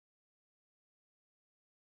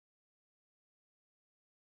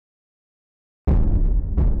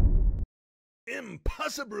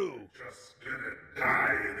Impossible. Just gonna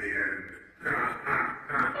die in the end.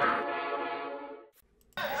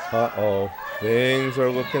 Uh-oh. Things are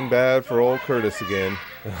looking bad for old Curtis again.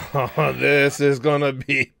 Oh, this is gonna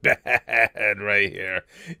be bad right here.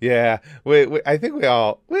 Yeah, I think we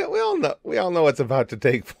all know what's about to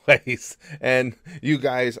take place, and you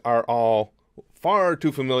guys are all far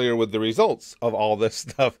too familiar with the results of all this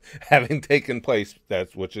stuff having taken place.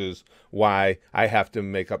 Which is why I have to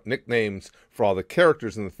make up nicknames for all the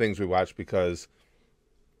characters and the things we watch, because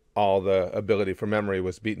all the ability for memory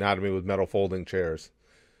was beaten out of me with metal folding chairs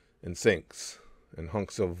and sinks and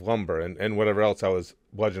hunks of lumber and whatever else I was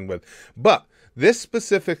bludgeoned with. But this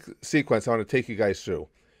specific sequence I want to take you guys through.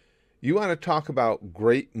 You want to talk about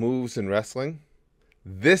great moves in wrestling?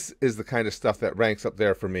 This is the kind of stuff that ranks up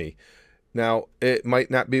there for me. Now, it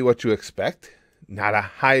might not be what you expect. Not a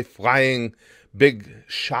high-flying big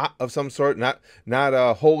shot of some sort. Not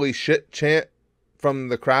a holy shit chant from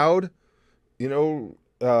the crowd,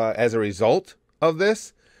 as a result of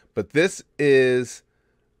this. But this is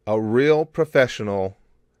a real professional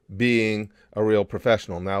being a real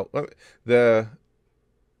professional. Now, the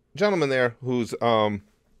gentleman there who's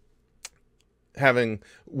having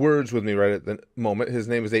words with me right at the moment, his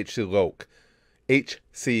name is H.C. Loke.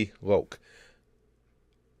 H.C. Loke.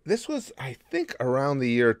 This was, I think, around the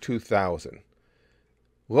year 2000.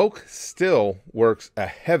 Loke still works a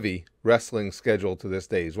heavy wrestling schedule to this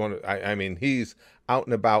day. He's he's out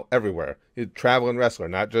and about everywhere. He's a traveling wrestler,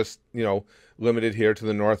 not just, limited here to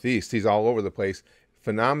the Northeast. He's all over the place.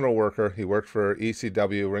 Phenomenal worker. He worked for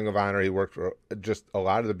ECW, Ring of Honor. He worked for just a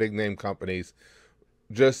lot of the big name companies.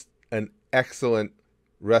 Just an excellent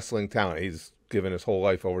wrestling talent. He's given his whole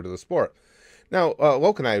life over to the sport. Now,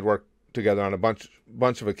 Loke and I had worked together on a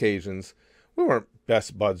bunch of occasions. We weren't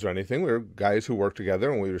best buds or anything. We were guys who worked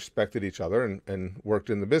together, and we respected each other and worked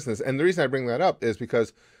in the business. And the reason I bring that up is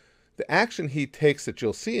because the action he takes that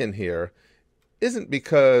you'll see in here isn't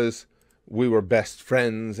because we were best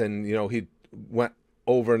friends and, he went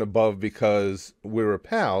over and above because we were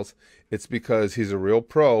pals. It's because he's a real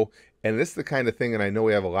pro. And this is the kind of thing, and I know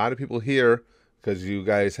we have a lot of people here, because you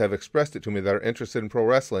guys have expressed it to me, that are interested in pro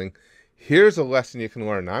wrestling. Here's a lesson you can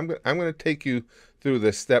learn. Now, I'm going to take you through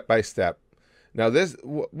this step by step. Now,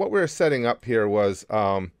 what we were setting up here was,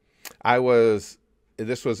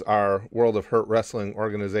 this was our World of Hurt Wrestling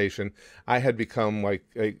organization. I had become I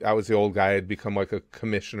was the old guy. I had become like a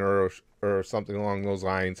commissioner or something along those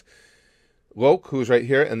lines. Loke, who's right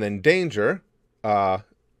here, and then Danger,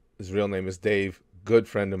 his real name is Dave, good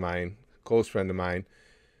friend of mine, close friend of mine.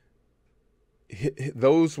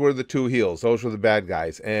 Those were the two heels. Those were the bad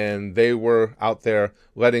guys. And they were out there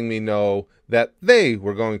letting me know that they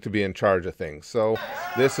were going to be in charge of things. So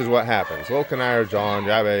this is what happens. Loke and I are John.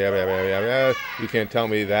 You can't tell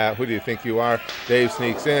me that. Who do you think you are? Dave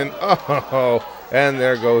sneaks in. Oh, and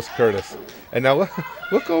there goes Curtis. And now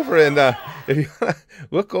look over, and if you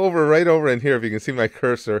look over right over in here, if you can see my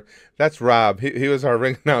cursor, that's Rob. He was our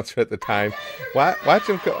ring announcer at the time. Watch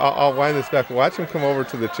him. I'll wind this back. Watch him come over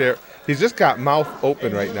to the chair. He's just got mouth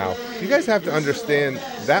open right now. You guys have to understand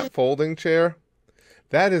that folding chair,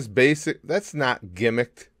 that is basic. That's not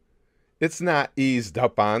gimmicked. It's not eased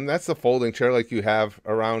up on. That's a folding chair like you have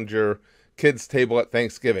around your kids' table at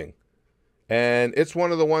Thanksgiving. And it's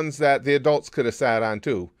one of the ones that the adults could have sat on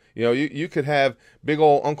too. You could have big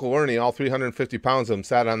old Uncle Ernie, all 350 pounds of him,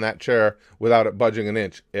 sat on that chair without it budging an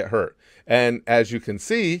inch. It hurt. And as you can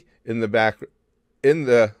see in the back, in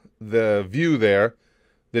the view there,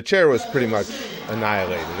 the chair was pretty much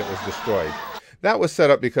annihilated. It was destroyed. That was set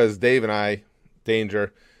up because Dave and I,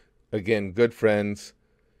 Danger, again, good friends,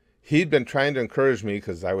 he'd been trying to encourage me,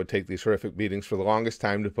 because I would take these horrific beatings for the longest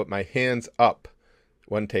time, to put my hands up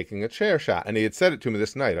when taking a chair shot. And he had said it to me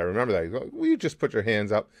this night. I remember that. He goes, will you just put your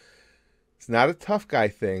hands up? It's not a tough guy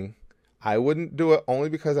thing. I wouldn't do it only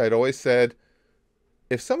because I'd always said,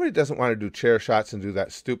 if somebody doesn't want to do chair shots and do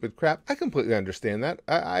that stupid crap, I completely understand that.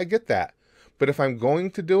 I get that. But if I'm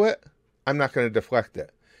going to do it, I'm not going to deflect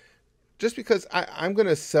it. Just because I'm going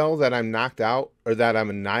to sell that I'm knocked out or that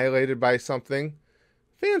I'm annihilated by something,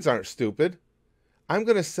 fans aren't stupid. I'm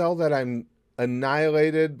going to sell that I'm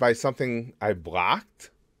annihilated by something I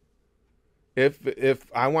blocked. If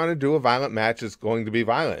I want to do a violent match, it's going to be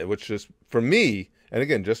violent, which is, for me, and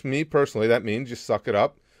again, just me personally, that means you suck it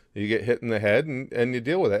up, you get hit in the head, and you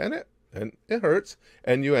deal with it. And it hurts.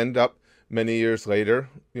 And you end up, many years later,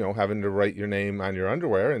 having to write your name on your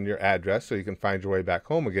underwear and your address so you can find your way back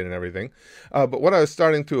home again and everything. But what I was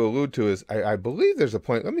starting to allude to is, I believe there's a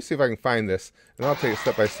point, let me see if I can find this, and I'll take it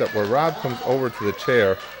step by step, where Rob comes over to the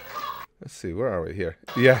chair. Let's see, where are we here?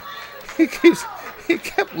 Yeah, he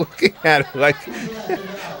kept looking at it like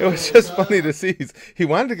it was just funny to see. He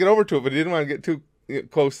wanted to get over to it, but he didn't want to get too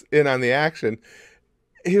close in on the action.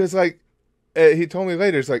 He was like, he told me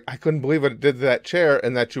later, he's like, I couldn't believe what it did to that chair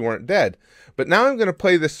and that you weren't dead. But now I'm going to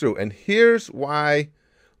play this through. And here's why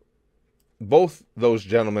both those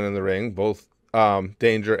gentlemen in the ring, both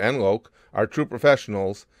Danger and Loc, are true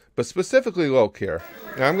professionals, but specifically Loc here.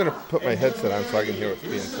 Now I'm going to put my headset on so I can hear what's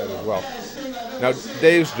being said as well. Now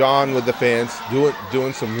Dave's jawing with the fans,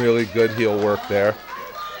 doing some really good heel work there.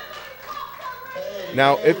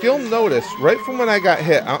 Now, if you'll notice, right from when I got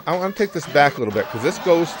hit, I want to take this back a little bit because this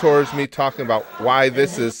goes towards me talking about why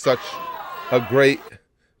this is such a great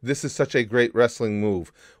wrestling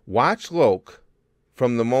move. Watch Loc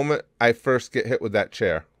from the moment I first get hit with that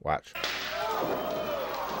chair. Watch.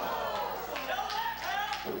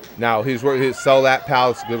 Now he's working. Sell that,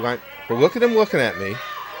 pal. It's a good line. But look at him looking at me.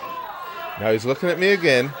 Now he's looking at me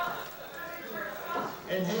again.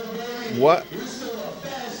 What?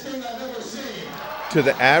 To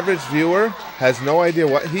the average viewer, has no idea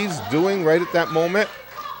what he's doing right at that moment,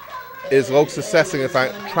 is Loc's assessing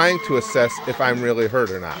trying to assess if I'm really hurt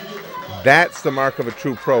or not. That's the mark of a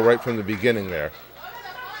true pro right from the beginning there.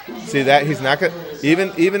 See that? He's not going to,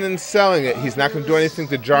 even in selling it, he's not going to do anything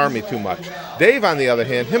to jar me too much. Dave, on the other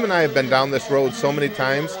hand, him and I have been down this road so many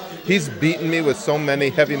times. He's beaten me with so many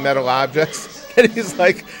heavy metal objects. And he's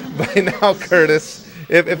like, by now, Curtis,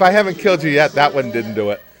 if I haven't killed you yet, that one didn't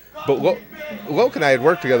do it. But Loc and I had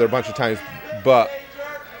worked together a bunch of times, but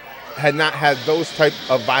had not had those type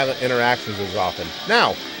of violent interactions as often.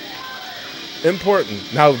 Now,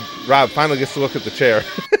 important. Now, Rob finally gets to look at the chair.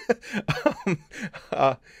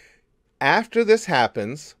 After this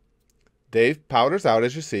happens, Dave powders out,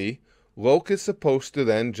 as you see. Loc is supposed to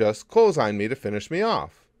then just clothesline me to finish me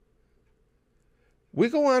off. We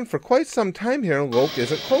go on for quite some time here, and Loc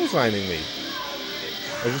isn't clotheslining me.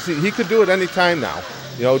 As you see, he could do it any time now.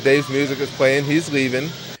 You know, Dave's music is playing. He's leaving.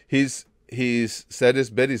 He's said his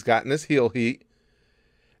bit. He's gotten his heel heat.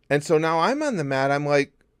 And so now I'm on the mat. I'm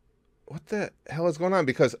like, what the hell is going on?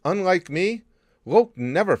 Because unlike me, Loc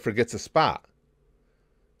never forgets a spot.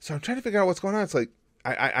 So I'm trying to figure out what's going on. It's like,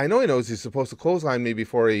 I know he knows he's supposed to clothesline me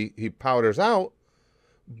before he powders out,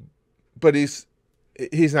 but he's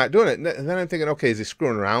not doing it. And then I'm thinking, okay, is he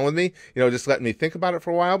screwing around with me? You know, just letting me think about it for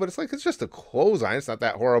a while. But it's like, it's just a clothesline. It's not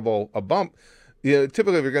that horrible a bump. You know,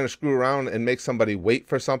 typically if you're going to screw around and make somebody wait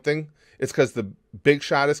for something, it's because the big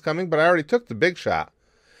shot is coming. But I already took the big shot.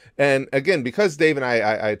 And again, because Dave and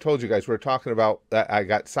I told you guys, we were talking about that I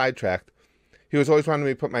got sidetracked. He was always wanting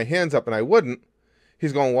me to put my hands up, and I wouldn't.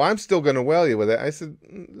 He's going, well, I'm still going to whale you with it. I said,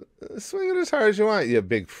 swing it as hard as you want, you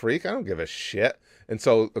big freak. I don't give a shit. And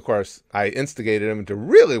so, of course, I instigated him into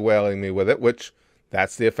really whaling me with it, which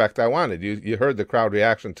that's the effect I wanted. You heard the crowd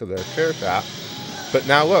reaction to the chair shot. But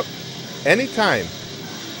now look, anytime,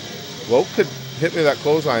 Loc could hit me with that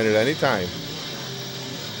clothesline at any time.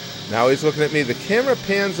 Now he's looking at me. The camera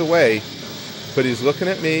pans away, but he's looking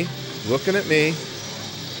at me, looking at me.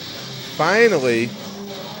 Finally,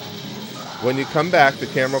 when you come back, the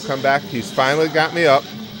camera will come back. He's finally got me up.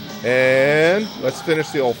 And let's finish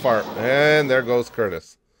the old fart. And there goes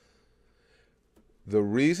Curtis. The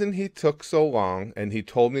reason he took so long, and he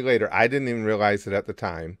told me later, I didn't even realize it at the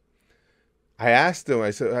time. I asked him,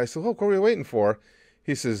 I said, look, what were you waiting for?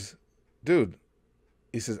 He says, dude,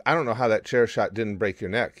 he says, I don't know how that chair shot didn't break your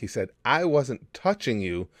neck. He said, I wasn't touching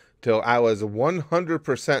you till I was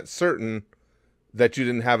 100% certain that you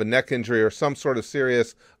didn't have a neck injury or some sort of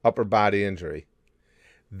serious upper body injury.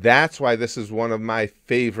 That's why this is one of my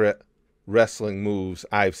favorite wrestling moves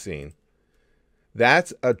I've seen.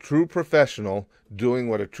 That's a true professional doing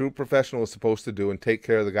what a true professional is supposed to do and take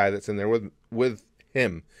care of the guy that's in there with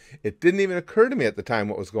him. It didn't even occur to me at the time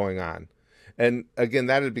what was going on. And again,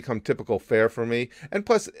 that had become typical fare for me. And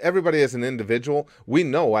plus, everybody as an individual, we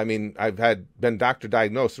know, I mean, I've been doctor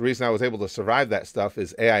diagnosed. The reason I was able to survive that stuff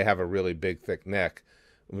is, A, I have a really big, thick neck.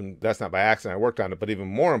 I mean, that's not by accident. I worked on it. But even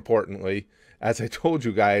more importantly, as I told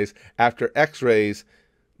you guys, after x-rays,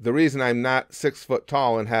 the reason I'm not 6 foot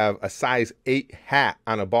tall and have a size 8 hat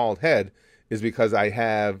on a bald head is because I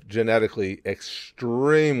have genetically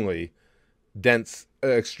extremely dense,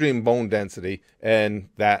 extreme bone density, and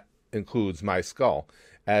that includes my skull.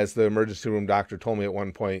 As the emergency room doctor told me at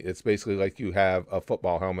one point, it's basically like you have a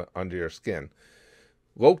football helmet under your skin.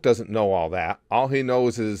 Loc doesn't know all that. All he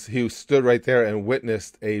knows is he stood right there and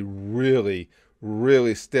witnessed a really,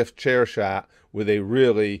 really stiff chair shot with a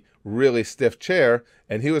really, really stiff chair,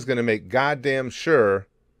 and he was going to make goddamn sure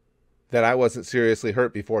that I wasn't seriously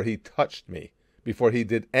hurt before he touched me, before he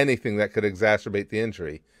did anything that could exacerbate the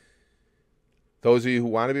injury. Those of you who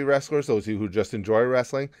want to be wrestlers, those of you who just enjoy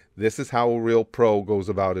wrestling, this is how a real pro goes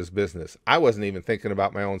about his business. I wasn't even thinking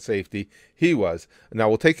about my own safety. He was. Now,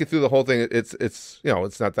 we'll take you through the whole thing. It's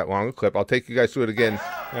not that long a clip. I'll take you guys through it again.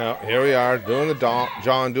 Now, here we are doing the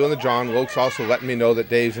John, doing the John. Luke's also letting me know that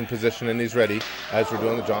Dave's in position and he's ready as we're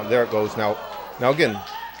doing the John. There it goes. Now again,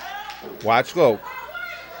 watch Luke.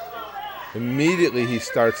 Immediately he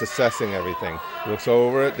starts assessing everything. Looks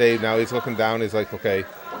over at Dave. Now he's looking down. He's like, okay,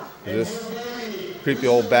 is this creepy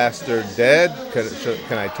old bastard dead?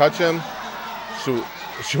 Can I touch him?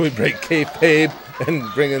 Should we break kayfabe and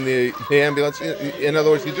bring in the ambulance? In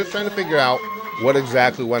other words, he's just trying to figure out what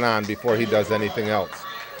exactly went on before he does anything else.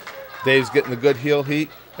 Dave's getting the good heel heat.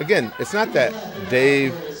 Again, it's not that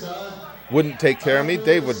Dave wouldn't take care of me.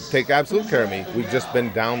 Dave would take absolute care of me. We've just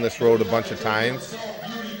been down this road a bunch of times.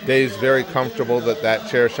 Dave's very comfortable that that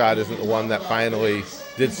chair shot isn't the one that finally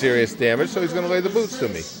did serious damage, so he's going to lay the boots to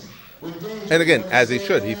me. And again, as he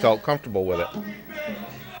should, he felt comfortable with it.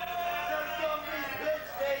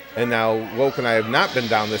 And now, Woke and I have not been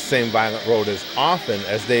down this same violent road as often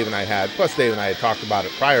as Dave and I had. Plus, Dave and I had talked about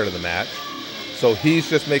it prior to the match. So he's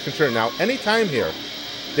just making sure. Now, anytime here,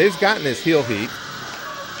 Dave's gotten his heel heat.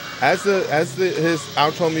 As his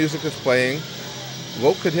outro music is playing,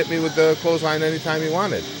 Woke could hit me with the clothesline anytime he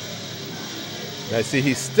wanted. And I see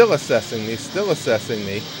he's still assessing me,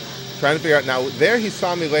 trying to figure out. Now, there he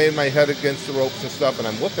saw me laying my head against the ropes and stuff, and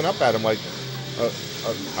I'm looking up at him like,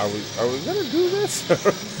 are we going to do this?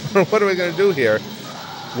 Or what are we going to do here?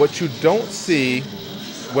 What you don't see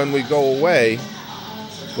when we go away,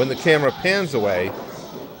 when the camera pans away,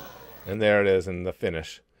 and there it is in the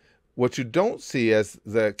finish. What you don't see as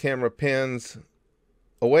the camera pans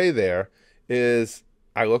away there is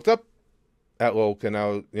I looked up at Luke and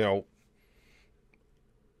I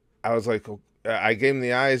was like, I gave him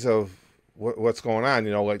the eyes of what's going on,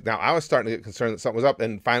 like now I was starting to get concerned that something was up,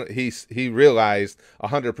 and finally he realized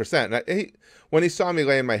 100%. When he saw me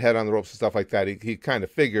laying my head on the ropes and stuff like that, he kind of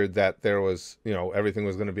figured that there was, everything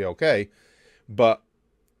was going to be okay, but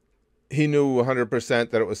he knew 100%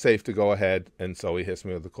 that it was safe to go ahead, and so he hits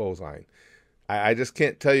me with the clothesline. I just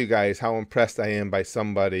can't tell you guys how impressed I am by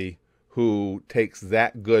somebody who takes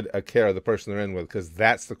that good a care of the person they're in with, because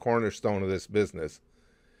that's the cornerstone of this business.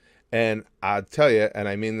 And I'll tell you, and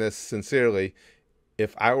I mean this sincerely,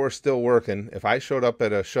 if I were still working, if I showed up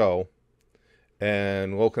at a show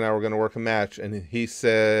and Luke and I were going to work a match and he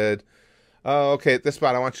said, oh, okay, at this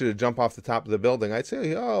spot I want you to jump off the top of the building, I'd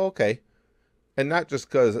say, oh, okay. And not just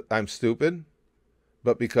because I'm stupid,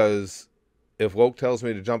 but because if Luke tells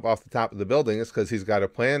me to jump off the top of the building, it's because he's got a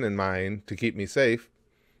plan in mind to keep me safe.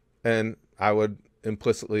 And I would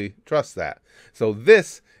implicitly trust that. So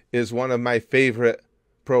this is one of my favorite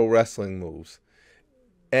pro wrestling moves.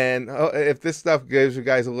 And if this stuff gives you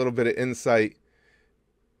guys a little bit of insight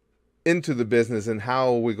into the business and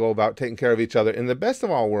how we go about taking care of each other in the best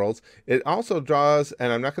of all worlds, it also draws,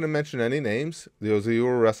 and I'm not going to mention any names, those of you who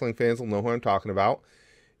are wrestling fans will know who I'm talking about,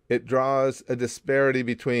 it draws a disparity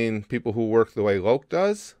between people who work the way Luke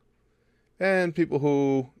does and people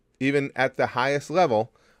who, even at the highest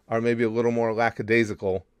level, are maybe a little more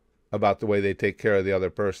lackadaisical about the way they take care of the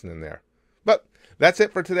other person in there. But that's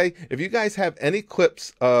it for today. If you guys have any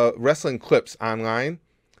clips, wrestling clips online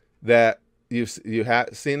that you have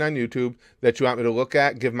seen on YouTube that you want me to look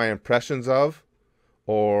at, give my impressions of,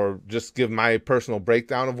 or just give my personal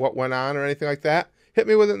breakdown of what went on or anything like that, hit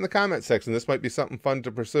me with it in the comment section. This might be something fun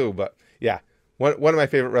to pursue. But yeah, one of my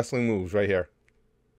favorite wrestling moves right here.